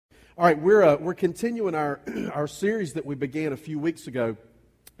All right, we're continuing our our series that we began a few weeks ago,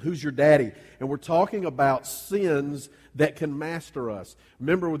 Who's Your Daddy? And we're talking about sins that can master us.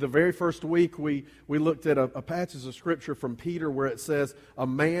 Remember, with the very first week, we looked at a passage of Scripture from Peter where it says, a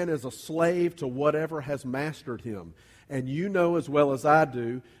man is a slave to whatever has mastered him. And you know as well as I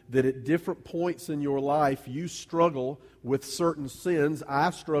do that at different points in your life, you struggle with certain sins.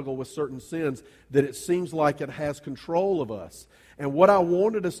 I struggle with certain sins that it seems like it has control of us. And what I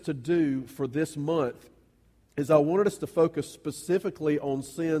wanted us to do for this month is I wanted us to focus specifically on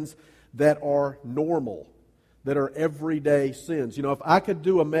sins that are normal, that are everyday sins. You know, if I could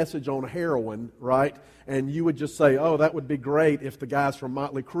do a message on heroin, right, and you would just say, oh, that would be great if the guys from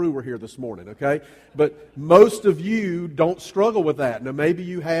Motley Crue were here this morning, okay? But most of you don't struggle with that. Now, maybe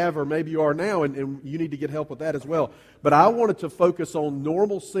you have or maybe you are now, and you need to get help with that as well. But I wanted to focus on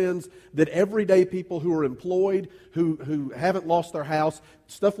normal sins that everyday people who are employed, who haven't lost their house,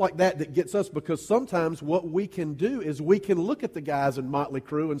 stuff like that gets us, because sometimes what we can do is we can look at the guys in Motley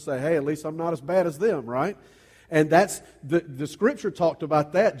Crue and say, hey, at least I'm not as bad as them, right? And that's, the Scripture talked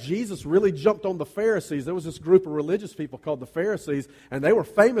about that. Jesus really jumped on the Pharisees. There was this group of religious people called the Pharisees, and they were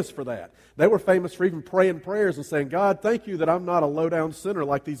famous for that. They were famous for even praying prayers and saying, God, thank you that I'm not a low-down sinner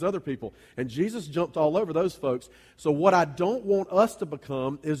like these other people. And Jesus jumped all over those folks. So what I don't want us to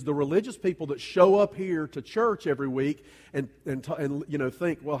become is the religious people that show up here to church every week and you know,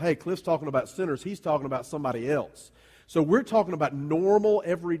 think, well, hey, Cliff's talking about sinners. He's talking about somebody else. So we're talking about normal,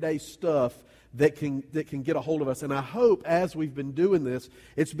 everyday stuff that can get a hold of us. And I hope as we've been doing this,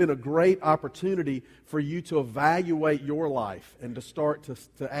 it's been a great opportunity for you to evaluate your life and to start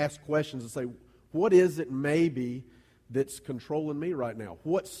to ask questions and say, what is it maybe that's controlling me right now?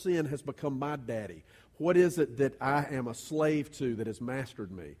 What sin has become my daddy? What is it that I am a slave to that has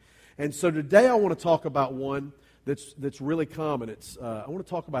mastered me? And so today I want to talk about one that's really common. I want to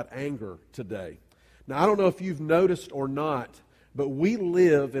talk about anger today. Now, I don't know if you've noticed or not, but we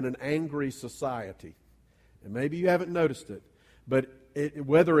live in an angry society. And maybe you haven't noticed it, but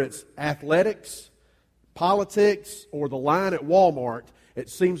whether it's athletics, politics, or the line at Walmart, it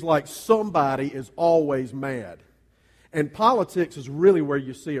seems like somebody is always mad. And politics is really where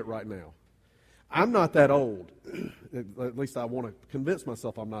you see it right now. I'm not that old. At least I want to convince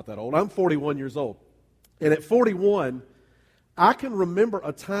myself I'm not that old. I'm 41 years old. And at 41, I can remember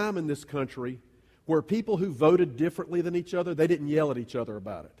a time in this country where people who voted differently than each other, they didn't yell at each other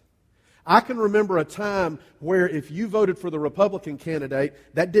about it. I can remember a time where if you voted for the Republican candidate,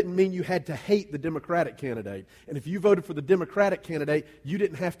 that didn't mean you had to hate the Democratic candidate. And if you voted for the Democratic candidate, you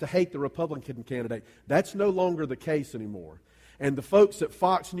didn't have to hate the Republican candidate. That's no longer the case anymore. And the folks at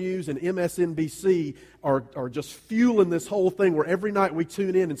Fox News and MSNBC are just fueling this whole thing where every night we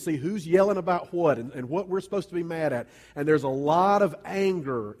tune in and see who's yelling about what and what we're supposed to be mad at. And there's a lot of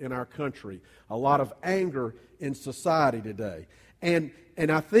anger in our country, a lot of anger in society today. And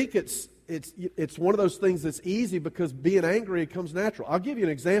I think it's one of those things that's easy because being angry comes natural. I'll give you an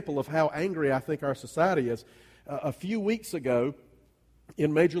example of how angry I think our society is. A few weeks ago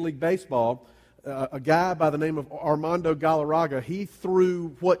in Major League Baseball, a guy by the name of Armando Galarraga, he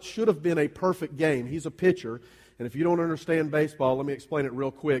threw what should have been a perfect game. He's a pitcher, and if you don't understand baseball, let me explain it real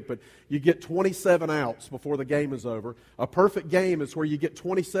quick, but you get 27 outs before the game is over. A perfect game is where you get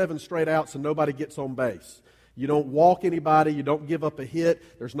 27 straight outs and nobody gets on base. You don't walk anybody. You don't give up a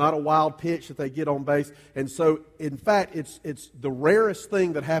hit. There's not a wild pitch that they get on base. And so, in fact, it's the rarest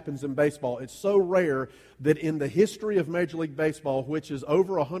thing that happens in baseball. It's so rare that in the history of Major League Baseball, which is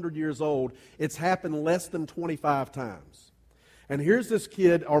over 100 years old, it's happened less than 25 times. And here's this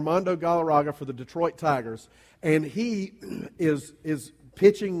kid, Armando Galarraga, for the Detroit Tigers, and he is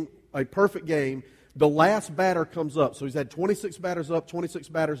pitching a perfect game. The last batter comes up. So he's had 26 batters up, 26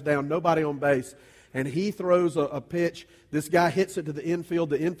 batters down, nobody on base. And he throws a pitch. This guy hits it to the infield.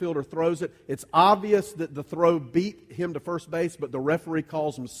 The infielder throws it. It's obvious that the throw beat him to first base, but the referee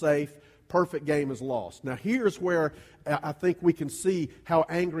calls him safe. Perfect game is lost. Now, here's where I think we can see how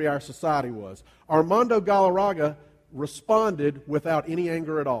angry our society was. Armando Galarraga responded without any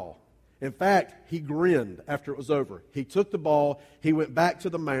anger at all. In fact, he grinned after it was over. He took the ball, he went back to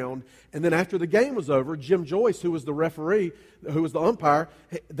the mound, and then after the game was over, Jim Joyce, who was the referee, who was the umpire,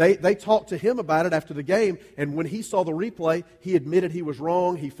 they talked to him about it after the game, and when he saw the replay, he admitted he was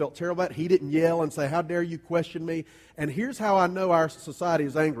wrong, he felt terrible about it, he didn't yell and say, how dare you question me? And here's how I know our society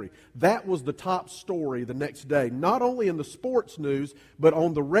is angry. That was the top story the next day, not only in the sports news, but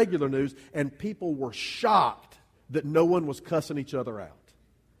on the regular news, and people were shocked that no one was cussing each other out.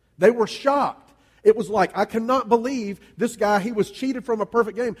 They were shocked. It was like, I cannot believe this guy, he was cheated from a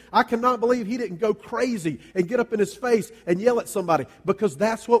perfect game. I cannot believe he didn't go crazy and get up in his face and yell at somebody, because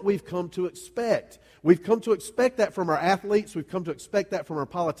that's what we've come to expect. We've come to expect that from our athletes. We've come to expect that from our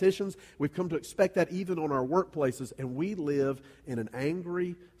politicians. We've come to expect that even on our workplaces. And we live in an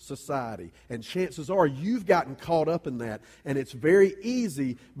angry society. And chances are you've gotten caught up in that. And it's very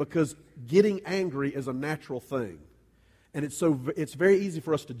easy, because getting angry is a natural thing. And it's very easy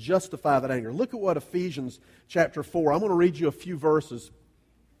for us to justify that anger. Look at what Ephesians chapter 4. I'm going to read you a few verses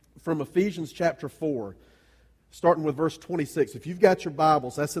from Ephesians chapter 4, starting with verse 26. If you've got your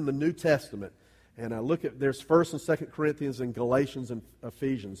Bibles, that's in the New Testament. And there's 1st and 2nd Corinthians and Galatians and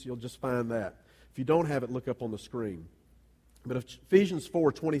Ephesians. You'll just find that. If you don't have it, look up on the screen. But Ephesians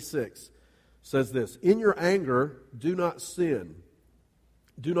 4:26 says this: In your anger, do not sin.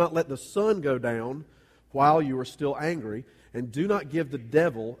 Do not let the sun go down while you are still angry, and do not give the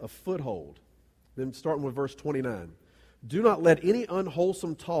devil a foothold. Then starting with verse 29. Do not let any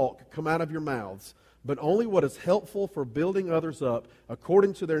unwholesome talk come out of your mouths, but only what is helpful for building others up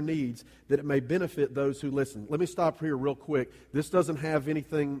according to their needs, that it may benefit those who listen. Let me stop here real quick. This doesn't have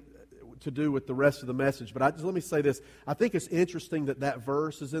anything to do with the rest of the message, but let me say this. I think it's interesting that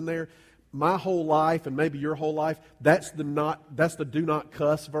verse is in there. My whole life, and maybe your whole life, that's the do not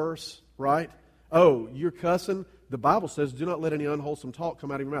cuss verse, right? Oh, you're cussing? The Bible says, do not let any unwholesome talk come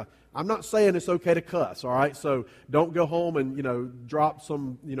out of your mouth. I'm not saying it's okay to cuss, all right? So don't go home and, drop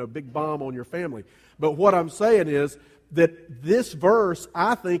some, big bomb on your family. But what I'm saying is that this verse,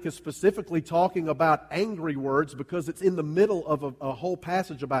 I think, is specifically talking about angry words, because it's in the middle of a whole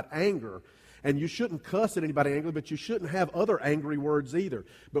passage about anger. And you shouldn't cuss at anybody angry, but you shouldn't have other angry words either.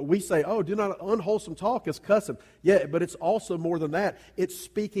 But we say, oh, do not unwholesome talk is cussing. Yeah, but it's also more than that. It's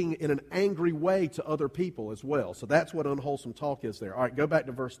speaking in an angry way to other people as well. So that's what unwholesome talk is there. All right, go back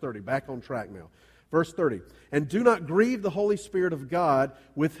to verse 30. Back on track now. Verse 30. And do not grieve the Holy Spirit of God,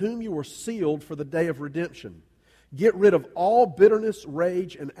 with whom you were sealed for the day of redemption. Get rid of all bitterness,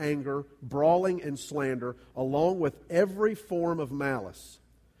 rage, and anger, brawling and slander, along with every form of malice.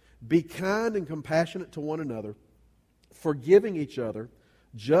 Be kind and compassionate to one another, forgiving each other,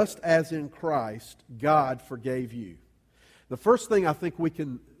 just as in Christ God forgave you. The first thing I think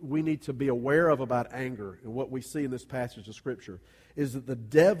we need to be aware of about anger, and what we see in this passage of Scripture, is that the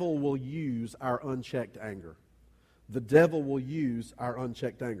devil will use our unchecked anger. The devil will use our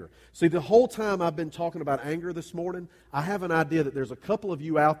unchecked anger. See, the whole time I've been talking about anger this morning, I have an idea that there's a couple of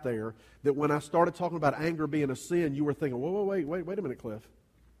you out there that when I started talking about anger being a sin, you were thinking, wait a minute, Cliff.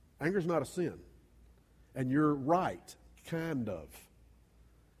 Anger's not a sin. And you're right, kind of.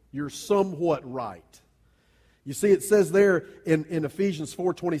 You're somewhat right. You see, it says there in Ephesians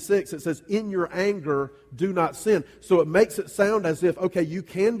 4:26, it says, in your anger, do not sin. So it makes it sound as if, okay, you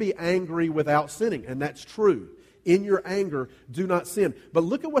can be angry without sinning, and that's true. In your anger, do not sin. But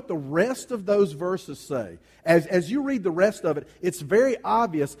look at what the rest of those verses say. As you read the rest of it, it's very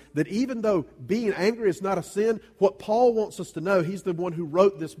obvious that even though being angry is not a sin, what Paul wants us to know, he's the one who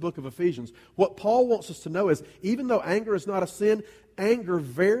wrote this book of Ephesians, what Paul wants us to know is, even though anger is not a sin, anger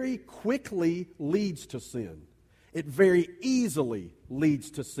very quickly leads to sin. It very easily leads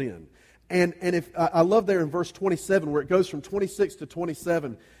to sin. And if I love there in verse 27, where it goes from 26 to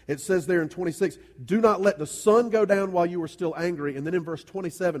 27, it says there in 26, do not let the sun go down while you are still angry. And then in verse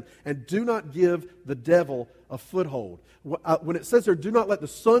 27, and do not give the devil a foothold. When it says there, do not let the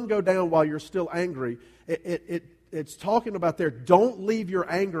sun go down while you're still angry, it's talking about there, don't leave your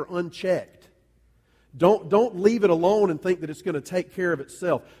anger unchecked. Don't leave it alone and think that it's going to take care of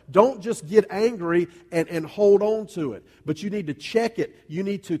itself. Don't just get angry and hold on to it. But you need to check it. You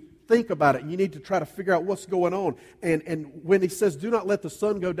need to think about it. You need to try to figure out what's going on. And when he says, do not let the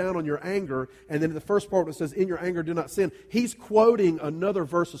sun go down on your anger, and then in the first part it says, in your anger do not sin, he's quoting another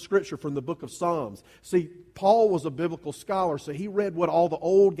verse of Scripture from the book of Psalms. See, Paul was a biblical scholar, so he read what all the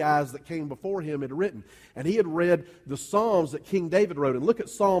old guys that came before him had written. And he had read the Psalms that King David wrote. And look at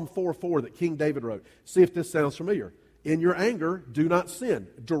Psalm 4:4 that King David wrote. See if this sounds familiar. In your anger, do not sin.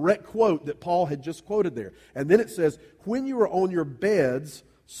 Direct quote that Paul had just quoted there. And then it says, when you are on your beds,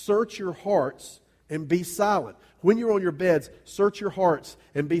 search your hearts and be silent. When you're on your beds, search your hearts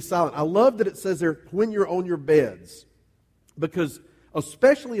and be silent. I love that it says there, when you're on your beds. Because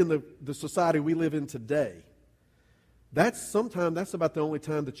especially in the society we live in today, that's about the only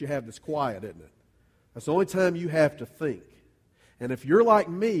time that you have this quiet, isn't it? That's the only time you have to think. And if you're like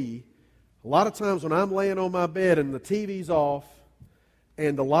me, a lot of times when I'm laying on my bed and the TV's off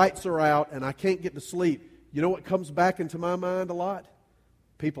and the lights are out and I can't get to sleep, you know what comes back into my mind a lot?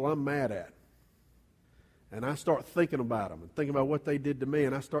 People I'm mad at. And I start thinking about them and thinking about what they did to me.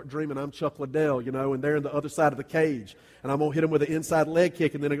 And I start dreaming I'm Chuck Liddell, and they're in the other side of the cage. And I'm going to hit them with an inside leg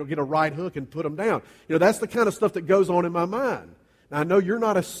kick and then I'm going to get a right hook and put them down. That's the kind of stuff that goes on in my mind. Now, I know you're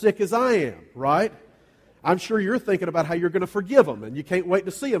not as sick as I am, right? I'm sure you're thinking about how you're going to forgive them and you can't wait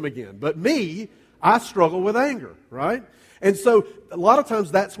to see them again. But me, I struggle with anger, right? And so a lot of times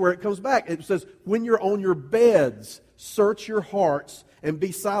that's where it comes back. It says, when you're on your beds, search your hearts and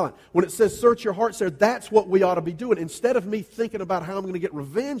be silent. When it says search your hearts there, that's what we ought to be doing. Instead of me thinking about how I'm going to get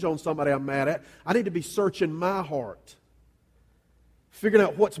revenge on somebody I'm mad at, I need to be searching my heart. Figuring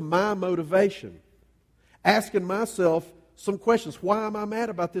out what's my motivation. Asking myself some questions. Why am I mad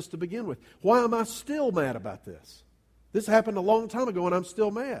about this to begin with? Why am I still mad about this? This happened a long time ago and I'm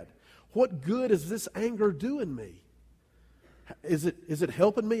still mad. What good is this anger doing me? Is it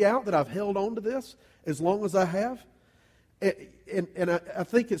helping me out that I've held on to this as long as I have? And I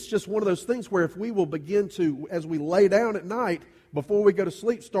think it's just one of those things where if we will begin to, as we lay down at night, before we go to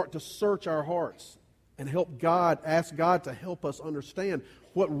sleep, start to search our hearts and ask God to help us understand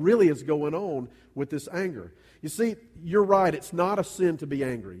what really is going on with this anger. You see, you're right, it's not a sin to be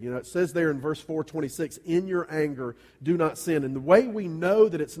angry. It says there in verse 4:26, in your anger, do not sin. And the way we know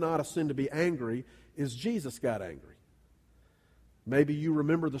that it's not a sin to be angry is Jesus got angry. Maybe you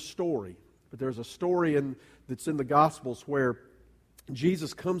remember the story, but there's a story that's in the Gospels where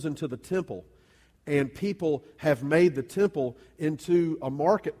Jesus comes into the temple and people have made the temple into a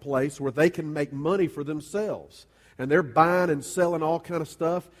marketplace where they can make money for themselves. And they're buying and selling all kind of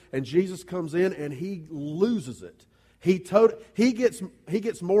stuff, and Jesus comes in and he loses it. He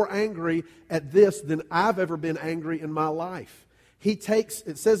gets more angry at this than I've ever been angry in my life.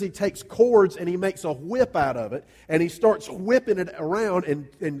 It says he takes cords and he makes a whip out of it, and he starts whipping it around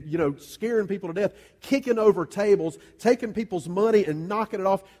and scaring people to death, kicking over tables, taking people's money and knocking it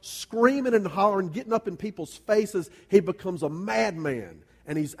off, screaming and hollering, getting up in people's faces. He becomes a madman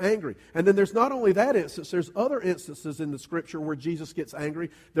and he's angry. And then there's not only that instance, there's other instances in the Scripture where Jesus gets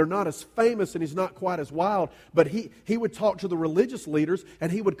angry. They're not as famous and he's not quite as wild, but he would talk to the religious leaders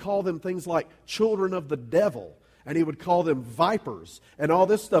and he would call them things like children of the devil. And he would call them vipers and all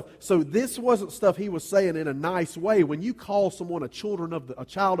this stuff. So this wasn't stuff he was saying in a nice way. When you call someone a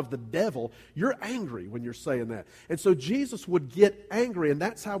child of the devil, you're angry when you're saying that. And so Jesus would get angry, and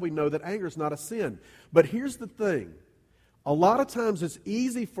that's how we know that anger is not a sin. But here's the thing. A lot of times it's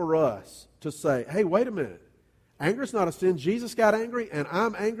easy for us to say, hey, wait a minute. Anger is not a sin. Jesus got angry, and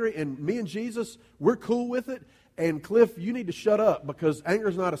I'm angry, and me and Jesus, we're cool with it. And Cliff, you need to shut up because anger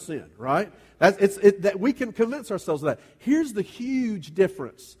is not a sin, right? That we can convince ourselves of that. Here's the huge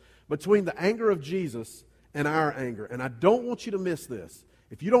difference between the anger of Jesus and our anger. And I don't want you to miss this.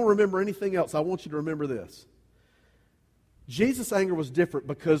 If you don't remember anything else, I want you to remember this. Jesus' anger was different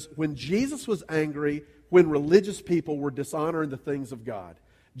because when Jesus was angry, when religious people were dishonoring the things of God.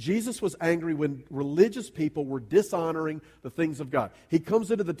 Jesus was angry when religious people were dishonoring the things of God. He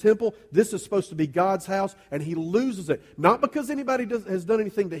comes into the temple. This is supposed to be God's house, and he loses it. Not because anybody has done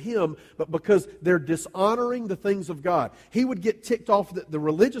anything to him, but because they're dishonoring the things of God. He would get ticked off the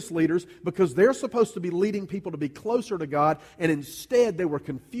religious leaders because they're supposed to be leading people to be closer to God, and instead they were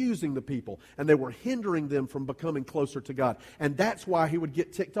confusing the people, and they were hindering them from becoming closer to God. And that's why he would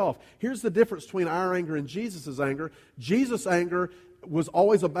get ticked off. Here's the difference between our anger and Jesus' anger. Jesus' anger was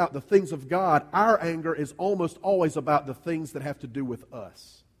always about the things of God. Our anger is almost always about the things that have to do with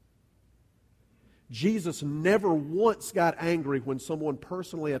us. Jesus never once got angry when someone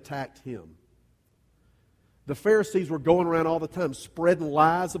personally attacked him. The Pharisees were going around all the time spreading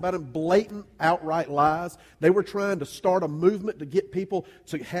lies about him, blatant, outright lies. They were trying to start a movement to get people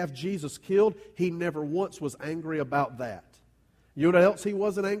to have Jesus killed. He never once was angry about that. You know what else he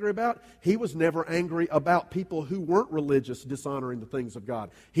wasn't angry about? He was never angry about people who weren't religious dishonoring the things of God.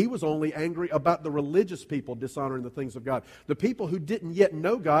 He was only angry about the religious people dishonoring the things of God. The people who didn't yet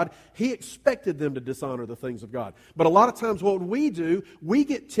know God, he expected them to dishonor the things of God. But a lot of times what we do, we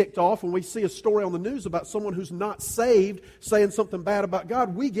get ticked off when we see a story on the news about someone who's not saved saying something bad about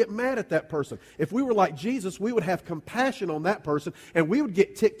God. We get mad at that person. If we were like Jesus, we would have compassion on that person, and we would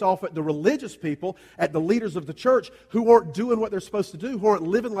get ticked off at the religious people, at the leaders of the church who aren't doing what they're supposed to do, who aren't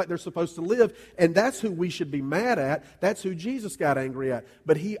living like they're supposed to live, and that's who we should be mad at. That's who Jesus got angry at.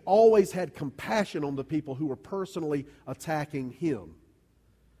 But he always had compassion on the people who were personally attacking him.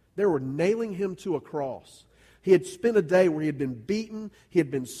 They were nailing him to a cross. He had spent a day where he had been beaten, he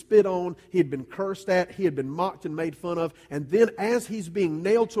had been spit on, he had been cursed at, he had been mocked and made fun of. And then as he's being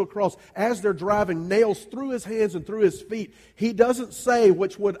nailed to a cross, as they're driving nails through his hands and through his feet, he doesn't say,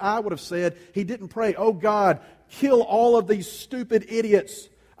 which I would have said, he didn't pray, oh God, kill all of these stupid idiots.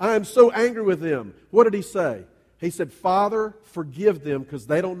 I am so angry with them. What did he say? He said, Father, forgive them because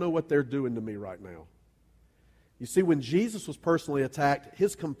they don't know what they're doing to me right now. You see, when Jesus was personally attacked,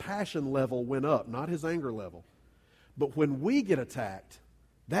 his compassion level went up, not his anger level. But when we get attacked,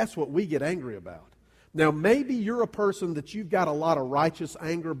 that's what we get angry about. Now, maybe you're a person that you've got a lot of righteous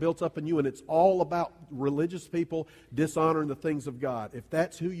anger built up in you, and it's all about religious people dishonoring the things of God. If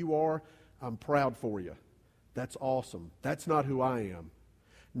that's who you are, I'm proud for you. That's awesome. That's not who I am.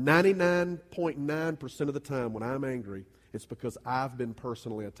 99.9% of the time when I'm angry, it's because I've been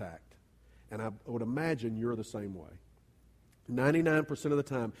personally attacked. And I would imagine you're the same way. 99% of the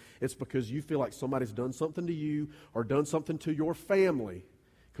time, it's because you feel like somebody's done something to you or done something to your family.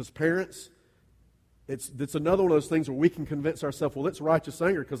 Because parents, it's another one of those things where we can convince ourselves, well, it's righteous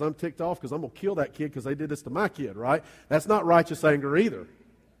anger because I'm ticked off because I'm going to kill that kid because they did this to my kid, right? That's not righteous anger either.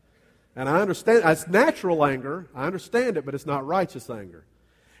 And I understand, it's natural anger. I understand it, but it's not righteous anger.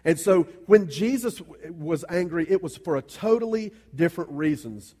 And so when Jesus was angry, it was for a totally different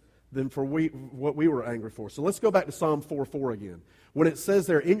reasons than for what we were angry for. So let's go back to Psalm 4:4 again. When it says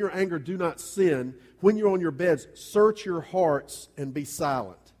there, in your anger do not sin. When you're on your beds, search your hearts and be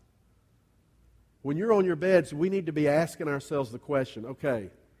silent. When you're on your beds, we need to be asking ourselves the question, okay,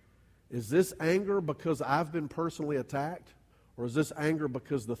 is this anger because I've been personally attacked? Or is this anger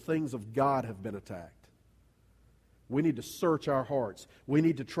because the things of God have been attacked? We need to search our hearts. We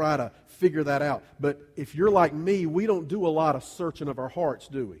need to try to figure that out. But if you're like me, we don't do a lot of searching of our hearts,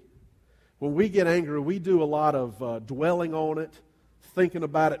 do we? When we get angry, we do a lot of dwelling on it, thinking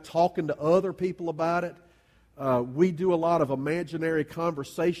about it, talking to other people about it. We do a lot of imaginary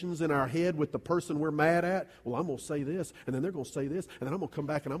conversations in our head with the person we're mad at. Well, I'm going to say this, and then they're going to say this, and then I'm going to come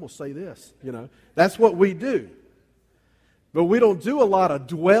back and I'm going to say this. You know, that's what we do. But we don't do a lot of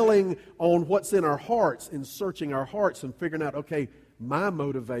dwelling on what's in our hearts and searching our hearts and figuring out, okay, my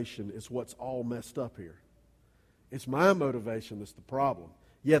motivation is what's all messed up here. It's my motivation that's the problem.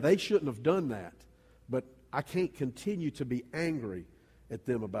 Yeah, they shouldn't have done that, but I can't continue to be angry at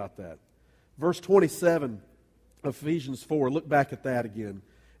them about that. Verse 27 of Ephesians 4, look back at that again.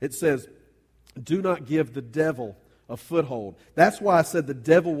 It says, do not give the devil a foothold. That's why I said the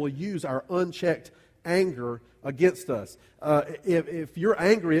devil will use our unchecked anger against us. If you're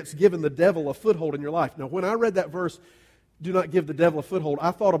angry, it's giving the devil a foothold in your life. Now, when I read that verse, do not give the devil a foothold, I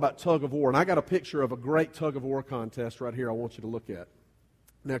thought about tug of war, and I got a picture of a great tug of war contest right here I want you to look at.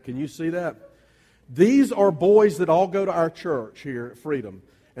 Now, can you see that? These are boys that all go to our church here at Freedom,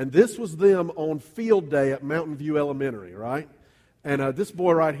 and this was them on field day at Mountain View Elementary, right? And this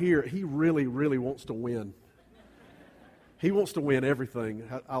boy right here, he really, really wants to win. He wants to win everything.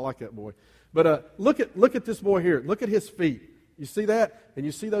 I like that boy. But look at this boy here. Look at his feet. You see that? And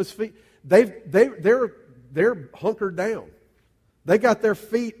you see those feet? They're hunkered down. They got their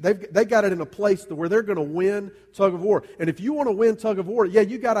feet. They got it in a place to where they're going to win tug of war. And if you want to win tug of war, yeah,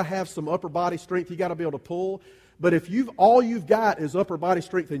 you got to have some upper body strength. You got to be able to pull. But if all you've got is upper body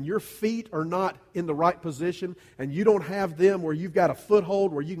strength and your feet are not in the right position and you don't have them where you've got a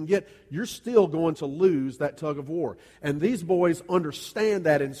foothold where you can get, you're still going to lose that tug of war. And these boys understand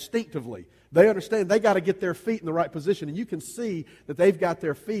that instinctively. They understand they got to get their feet in the right position. And you can see that they've got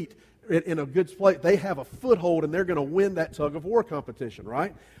their feet in a good place. They have a foothold and they're going to win that tug of war competition,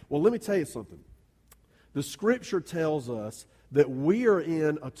 right? Well, let me tell you something. The Scripture tells us that we are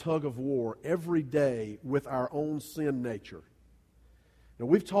in a tug of war every day with our own sin nature. Now,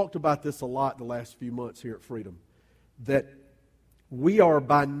 we've talked about this a lot the last few months here at Freedom, that we are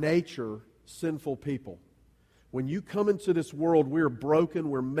by nature sinful people. When you come into this world, we're broken,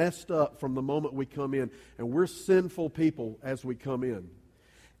 we're messed up from the moment we come in, and we're sinful people as we come in.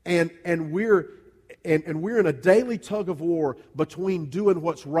 And we're in a daily tug of war between doing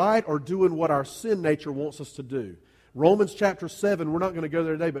what's right or doing what our sin nature wants us to do. Romans chapter 7, we're not going to go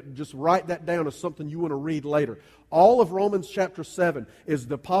there today, but just write that down as something you want to read later. All of Romans chapter 7 is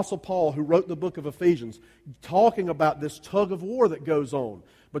the Apostle Paul, who wrote the book of Ephesians, talking about this tug of war that goes on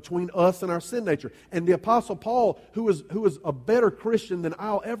between us and our sin nature. And the Apostle Paul, who is a better Christian than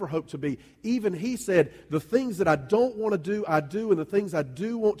I'll ever hope to be, even he said, the things that I don't want to do, I do, and the things I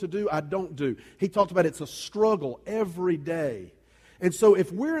do want to do, I don't do. He talked about it's a struggle every day. And so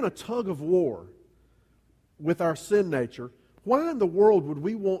if we're in a tug of war with our sin nature, why in the world would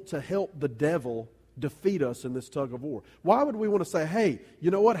we want to help the devil defeat us in this tug of war? Why would we want to say, hey,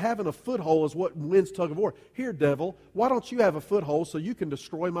 you know what, having a foothold is what wins tug of war. Here, devil, why don't you have a foothold so you can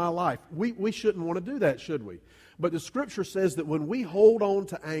destroy my life? We shouldn't want to do that, should we? But the Scripture says that when we hold on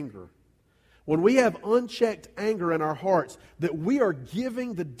to anger, when we have unchecked anger in our hearts, that we are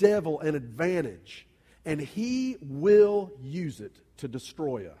giving the devil an advantage, and he will use it to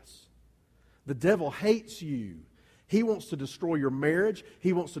destroy us. The devil hates you. He wants to destroy your marriage.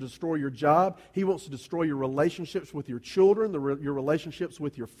 He wants to destroy your job. He wants to destroy your relationships with your children, your relationships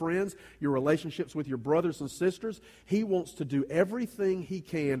with your friends, your relationships with your brothers and sisters. He wants to do everything he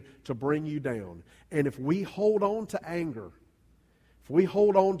can to bring you down. And if we hold on to anger, if we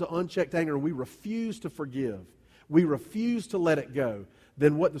hold on to unchecked anger, we refuse to forgive, we refuse to let it go,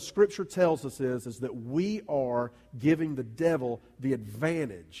 then what the Scripture tells us is that we are giving the devil the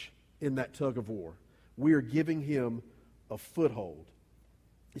advantage in that tug of war. We are giving him a foothold.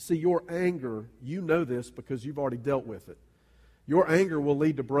 You see, your anger, you know this because you've already dealt with it. Your anger will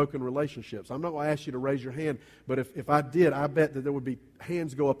lead to broken relationships. I'm not going to ask you to raise your hand, but if I did, I bet that there would be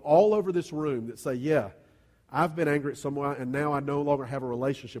hands go up all over this room that say, yeah, I've been angry at someone and now I no longer have a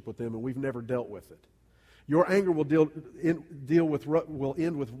relationship with them and we've never dealt with it. Your anger will end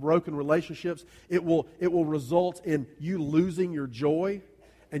with broken relationships. It will result in you losing your joy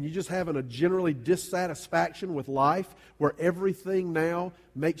and you just having a generally dissatisfaction with life where everything now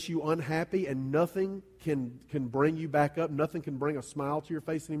makes you unhappy and nothing can bring you back up. Nothing can bring a smile to your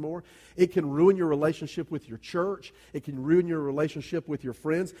face anymore. It can ruin your relationship with your church. It can ruin your relationship with your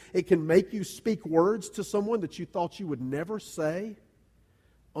friends. It can make you speak words to someone that you thought you would never say.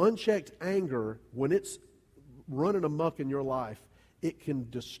 Unchecked anger, when it's running amok in your life, it can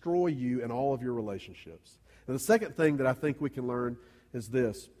destroy you and all of your relationships. And the second thing that I think we can learn is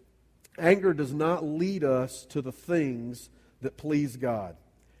this. Anger does not lead us to the things that please God.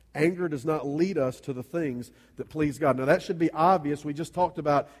 Anger does not lead us to the things that please God. Now that should be obvious. We just talked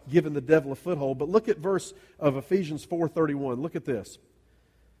about giving the devil a foothold. But look at verse of Ephesians 4:31. Look at this.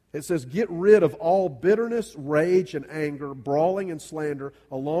 It says, get rid of all bitterness, rage, and anger, brawling and slander,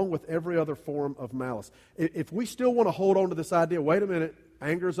 along with every other form of malice. If we still want to hold on to this idea, wait a minute,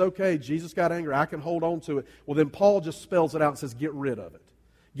 anger is okay, Jesus got anger, I can hold on to it. Well, then Paul just spells it out and says, get rid of it.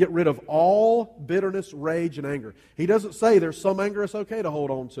 Get rid of all bitterness, rage, and anger. He doesn't say there's some anger it's okay to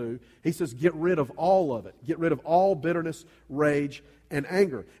hold on to. He says get rid of all of it. Get rid of all bitterness, rage, and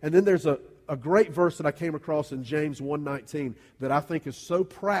anger. And then there's a great verse that I came across in James 1:19 that I think is so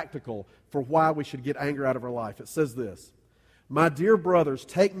practical for why we should get anger out of our life. It says this, my dear brothers,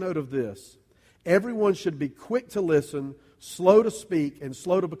 take note of this. Everyone should be quick to listen, slow to speak, and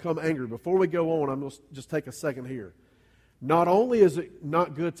slow to become angry. Before we go on, I'm going to just take a second here. Not only is it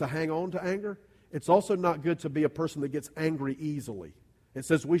not good to hang on to anger, it's also not good to be a person that gets angry easily. It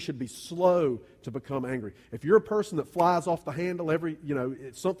says we should be slow to become angry. If you're a person that flies off the handle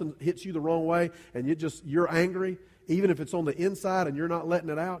if something hits you the wrong way and you're angry, even if it's on the inside and you're not letting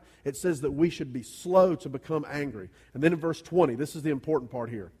it out, it says that we should be slow to become angry. And then in verse 20, this is the important part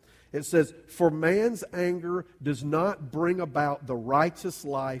here. It says, for man's anger does not bring about the righteous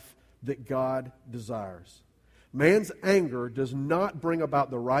life that God desires. Man's anger does not bring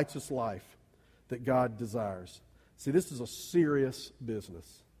about the righteous life that God desires. See, this is a serious business.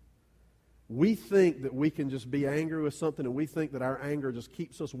 We think that we can just be angry with something, and we think that our anger just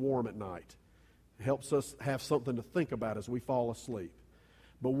keeps us warm at night. It helps us have something to think about as we fall asleep.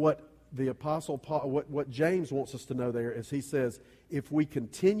 But what the Apostle Paul, what James wants us to know there is he says, if we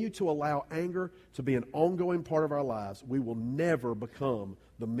continue to allow anger to be an ongoing part of our lives, we will never become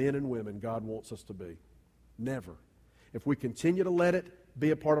the men and women God wants us to be. Never. If we continue to let it be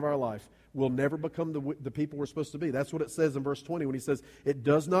a part of our life, we'll never become the people we're supposed to be. That's what it says in verse 20 when he says, it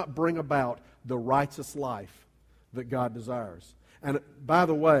does not bring about the righteous life that God desires. And by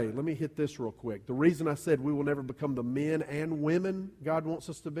the way, let me hit this real quick. The reason I said we will never become the men and women God wants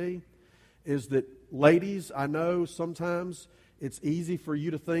us to be is that, ladies, I know sometimes it's easy for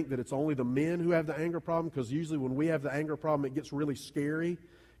you to think that it's only the men who have the anger problem, because usually when we have the anger problem, it gets really scary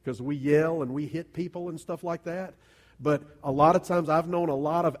because we yell and we hit people and stuff like that. But a lot of times I've known a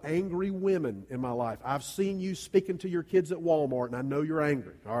lot of angry women in my life. I've seen you speaking to your kids at Walmart, and I know you're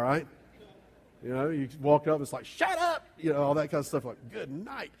angry, all right? You know, you walk up, it's like, shut up! You know, all that kind of stuff, like, good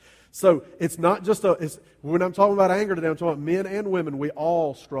night. So it's not just when I'm talking about anger today, I'm talking about men and women. We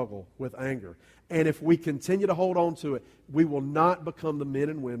all struggle with anger. And if we continue to hold on to it, we will not become the men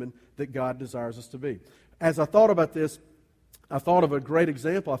and women that God desires us to be. As I thought about this, I thought of a great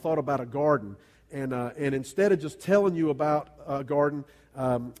example. I thought about a garden. And instead of just telling you about a garden,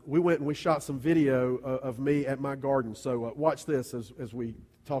 we went and we shot some video of me at my garden. So watch this as we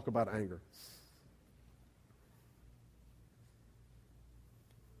talk about anger.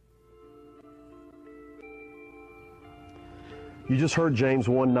 You just heard James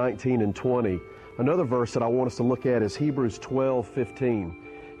 1:19 and 20. Another verse that I want us to look at is Hebrews 12:15.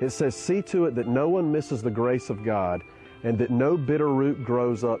 It says, see to it that no one misses the grace of God, and that no bitter root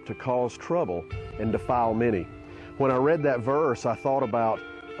grows up to cause trouble and defile many. When I read that verse, I thought about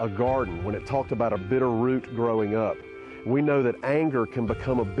a garden when it talked about a bitter root growing up. We know that anger can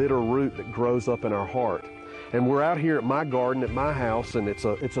become a bitter root that grows up in our heart. And we're out here at my garden, at my house, and it's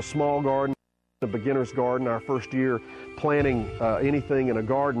a small garden, a beginner's garden, our first year planting anything in a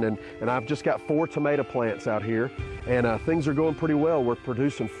garden. And I've just got 4 tomato plants out here, and things are going pretty well. We're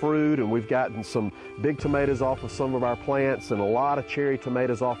producing fruit, and we've gotten some big tomatoes off of some of our plants and a lot of cherry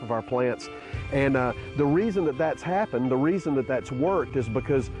tomatoes off of our plants. And the reason that that's happened, the reason that that's worked is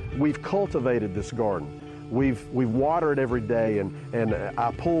because we've cultivated this garden. We've watered every day, and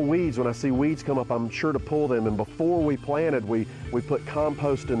I pull weeds. When I see weeds come up, I'm sure to pull them. And before we planted, we put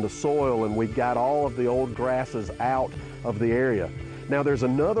compost in the soil, and we got all of the old grasses out of the area. Now there's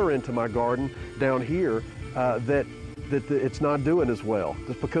another end to my garden down here that it's not doing as well.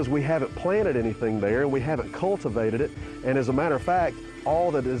 Just because we haven't planted anything there and we haven't cultivated it. And as a matter of fact,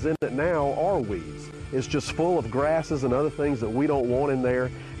 all that is in it now are weeds. It's just full of grasses and other things that we don't want in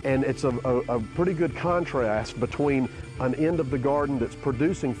there. And it's a pretty good contrast between an end of the garden that's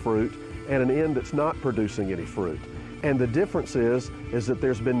producing fruit and an end that's not producing any fruit. And the difference is that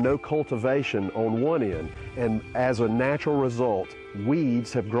there's been no cultivation on one end, and as a natural result,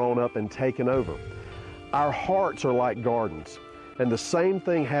 weeds have grown up and taken over. Our hearts are like gardens, and the same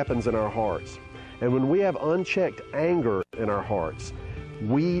thing happens in our hearts. And when we have unchecked anger in our hearts,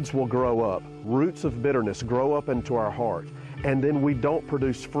 weeds will grow up, roots of bitterness grow up into our heart, and then we don't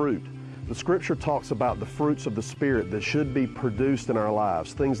produce fruit. The Scripture talks about the fruits of the Spirit that should be produced in our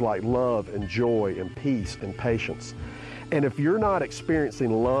lives, things like love and joy and peace and patience. And if you're not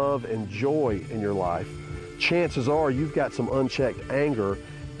experiencing love and joy in your life, chances are you've got some unchecked anger,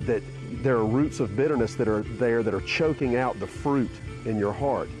 that there are roots of bitterness that are there that are choking out the fruit in your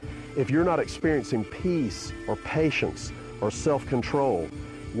heart. If you're not experiencing peace or patience or self-control,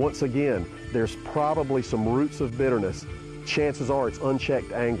 once again, there's probably some roots of bitterness. Chances are it's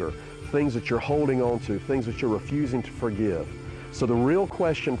unchecked anger, things that you're holding on to, things that you're refusing to forgive. So the real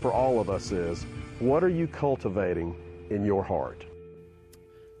question for all of us is, what are you cultivating in your heart?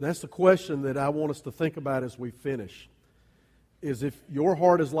 That's the question that I want us to think about as we finish, is if your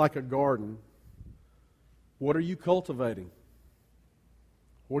heart is like a garden, what are you cultivating?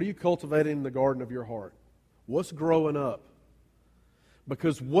 What are you cultivating in the garden of your heart? What's growing up?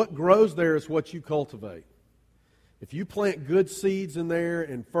 Because what grows there is what you cultivate. If you plant good seeds in there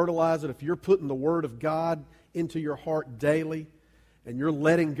and fertilize it, if you're putting the Word of God into your heart daily, and you're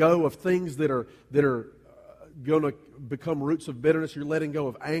letting go of things that are going to become roots of bitterness, you're letting go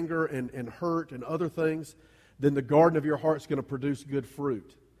of anger and hurt and other things, then the garden of your heart is going to produce good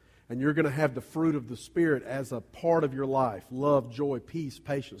fruit. And you're going to have the fruit of the Spirit as a part of your life. Love, joy, peace,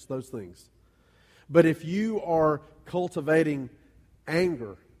 patience, those things. But if you are cultivating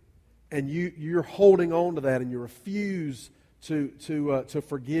anger, and you're holding on to that, and you refuse to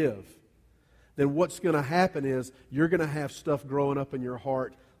forgive, then what's going to happen is you're going to have stuff growing up in your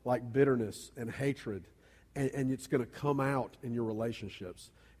heart like bitterness and hatred, and it's going to come out in your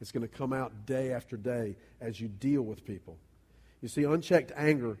relationships. It's going to come out day after day as you deal with people. You see, unchecked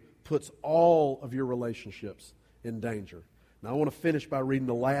anger puts all of your relationships in danger. Now, I want to finish by reading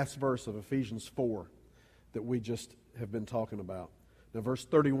the last verse of Ephesians 4 that we just have been talking about. Now, verse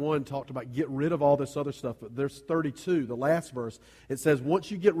 31 talked about get rid of all this other stuff, but there's 32, the last verse. It says once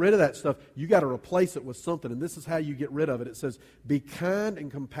you get rid of that stuff, you got to replace it with something, and this is how you get rid of it. It says, be kind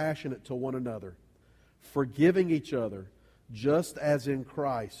and compassionate to one another, forgiving each other, just as in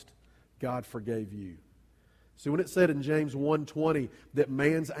Christ God forgave you. See, when it said in James 1:20 that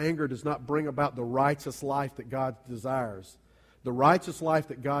man's anger does not bring about the righteous life that God desires, the righteous life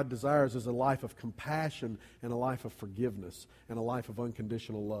that God desires is a life of compassion and a life of forgiveness and a life of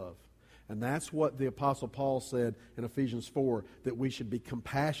unconditional love. And that's what the Apostle Paul said in Ephesians 4, that we should be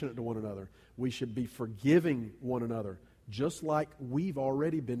compassionate to one another. We should be forgiving one another, just like we've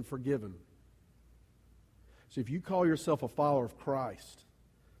already been forgiven. So if you call yourself a follower of Christ,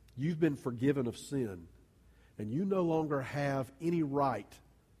 you've been forgiven of sin, and you no longer have any right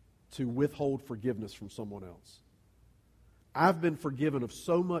to withhold forgiveness from someone else. I've been forgiven of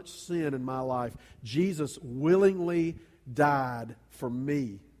so much sin in my life. Jesus willingly died for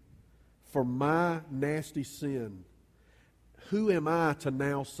me, for my nasty sin. Who am I to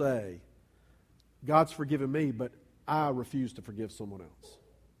now say, God's forgiven me, but I refuse to forgive someone else?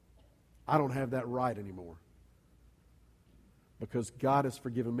 I don't have that right anymore. Because God has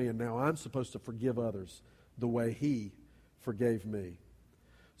forgiven me, and now I'm supposed to forgive others the way He forgave me.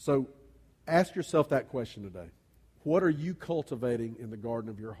 So ask yourself that question today. What are you cultivating in the garden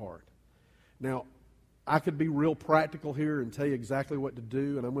of your heart? Now, I could be real practical here and tell you exactly what to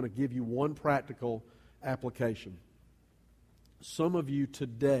do, and I'm going to give you one practical application. Some of you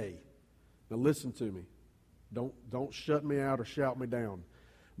today, now listen to me. Don't shut me out or shout me down.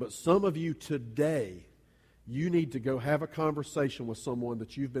 But some of you today, you need to go have a conversation with someone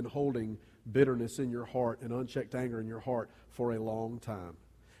that you've been holding bitterness in your heart and unchecked anger in your heart for a long time.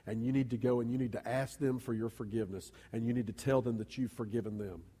 And you need to go and you need to ask them for your forgiveness. And you need to tell them that you've forgiven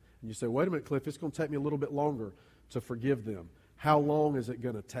them. And you say, wait a minute, Cliff, it's going to take me a little bit longer to forgive them. How long is it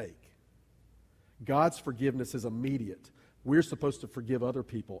going to take? God's forgiveness is immediate. We're supposed to forgive other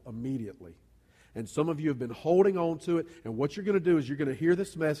people immediately. And some of you have been holding on to it. And what you're going to do is you're going to hear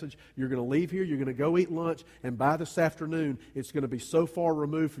this message. You're going to leave here. You're going to go eat lunch. And by this afternoon, it's going to be so far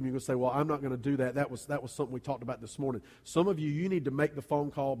removed from you. You're going to say, well, I'm not going to do that. That was something we talked about this morning. Some of you need to make the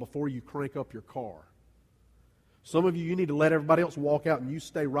phone call before you crank up your car. Some of you need to let everybody else walk out and you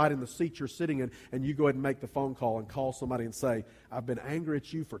stay right in the seat you're sitting in and you go ahead and make the phone call and call somebody and say, I've been angry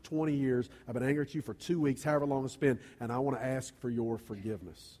at you for 20 years. I've been angry at you for 2 weeks, however long it's been, and I want to ask for your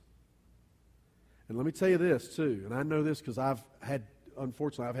forgiveness. And let me tell you this too, and I know this because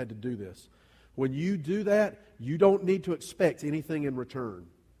unfortunately, I've had to do this. When you do that, you don't need to expect anything in return.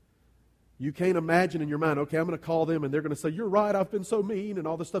 You can't imagine in your mind, okay, I'm going to call them and they're going to say, you're right, I've been so mean and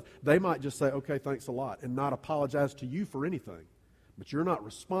all this stuff. They might just say, okay, thanks a lot, and not apologize to you for anything. But you're not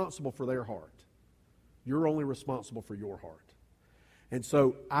responsible for their heart. You're only responsible for your heart. And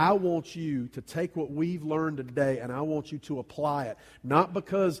so I want you to take what we've learned today and I want you to apply it. Not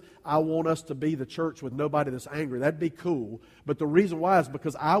because I want us to be the church with nobody that's angry. That'd be cool. But the reason why is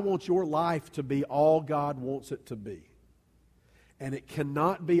because I want your life to be all God wants it to be. And it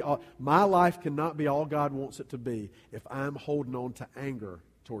cannot be, my life cannot be all God wants it to be if I'm holding on to anger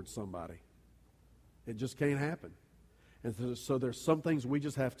towards somebody. It just can't happen. And so there's some things we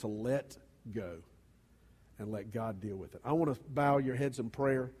just have to let go and let God deal with it. I want to bow your heads in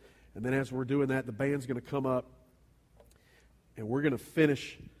prayer. And then as we're doing that, the band's going to come up. And we're going to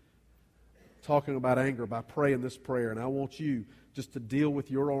finish talking about anger by praying this prayer. And I want you just to deal with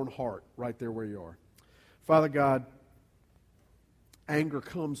your own heart right there where you are. Father God, anger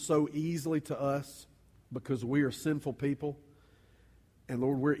comes so easily to us because we are sinful people. And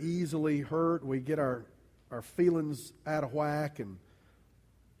Lord, we're easily hurt. We get our feelings out of whack, and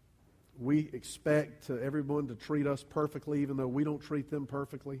we expect everyone to treat us perfectly even though we don't treat them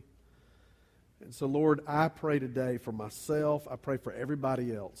perfectly. And so, Lord, I pray today for myself, I pray for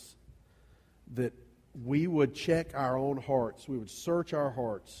everybody else, that we would check our own hearts, we would search our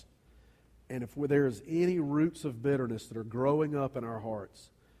hearts, and if there's any roots of bitterness that are growing up in our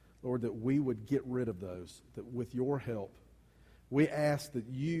hearts, Lord, that we would get rid of those, that with your help, we ask that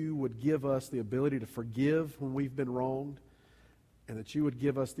you would give us the ability to forgive when we've been wronged, and that you would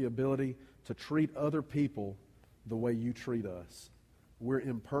give us the ability to treat other people the way you treat us. We're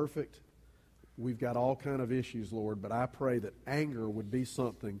imperfect. We've got all kind of issues, Lord, but I pray that anger would be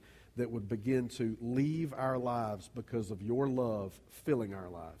something that would begin to leave our lives because of your love filling our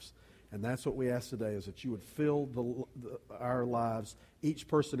lives. And that's what we ask today, is that you would fill our lives, each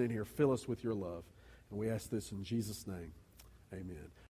person in here, fill us with your love. And we ask this in Jesus' name. Amen.